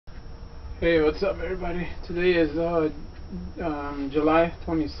Hey, what's up, everybody? Today is July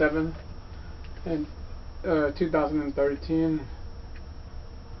 27th, and 2013,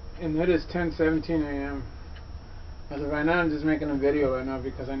 and it is 10:17 a.m. As of right now, I'm just making a video right now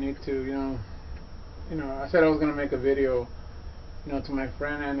because I need to, I said I was gonna make a video, to my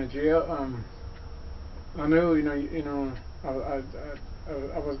friend Anna Gia. I knew,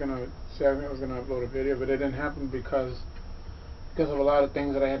 I was gonna say I was gonna upload a video, but it didn't happen because of a lot of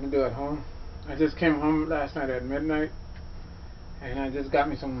things that I had to do at home. I just came home last night at midnight, and I just got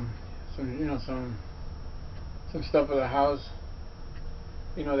me some stuff for the house,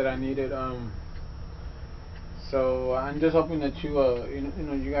 that I needed. So I'm just hoping that you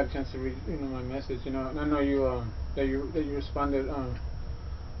got a chance to read, my message. And I know that you responded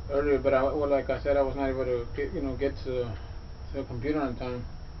earlier, but like I said, I was not able to get to the computer on time.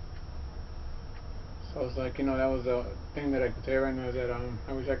 So it's like, that was the thing that I could tell you right now, that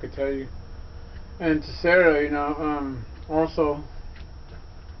I wish I could tell you. And to Sarah, also,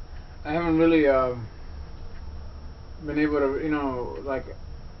 I haven't really been able to, like,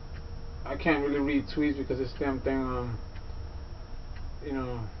 I can't really read tweets because this damn thing, you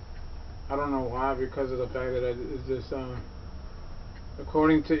know, I don't know why, because of the fact that it's this,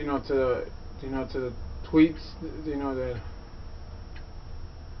 according to, to the tweets, that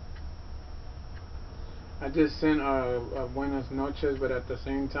I just sent a buenas noches, but at the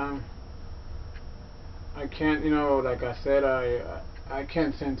same time, I can't, like I said, I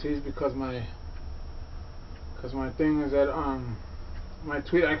can't send tweets because my thing is that my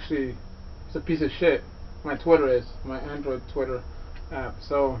tweet actually is a piece of shit. My Twitter is my Android Twitter app.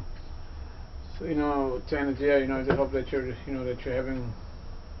 So to end the year, I just hope that you're having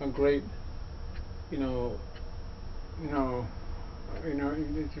a great, you know, you know, that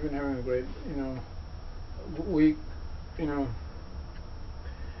you've been having a great, week, you know.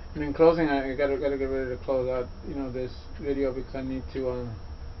 And in closing, I gotta get ready to close out, this video because I need to,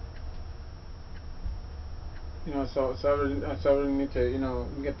 so I really need to,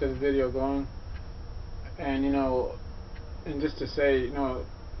 get this video going, and and just to say,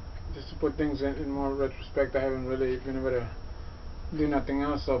 just to put things in more retrospect, I haven't really been able to do nothing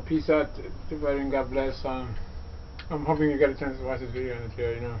else. So peace out, everybody, and God bless. I'm hoping you get a chance to watch this video in the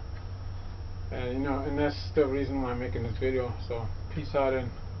chair, and and that's the reason why I'm making this video. So peace out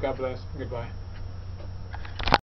and God bless. Goodbye.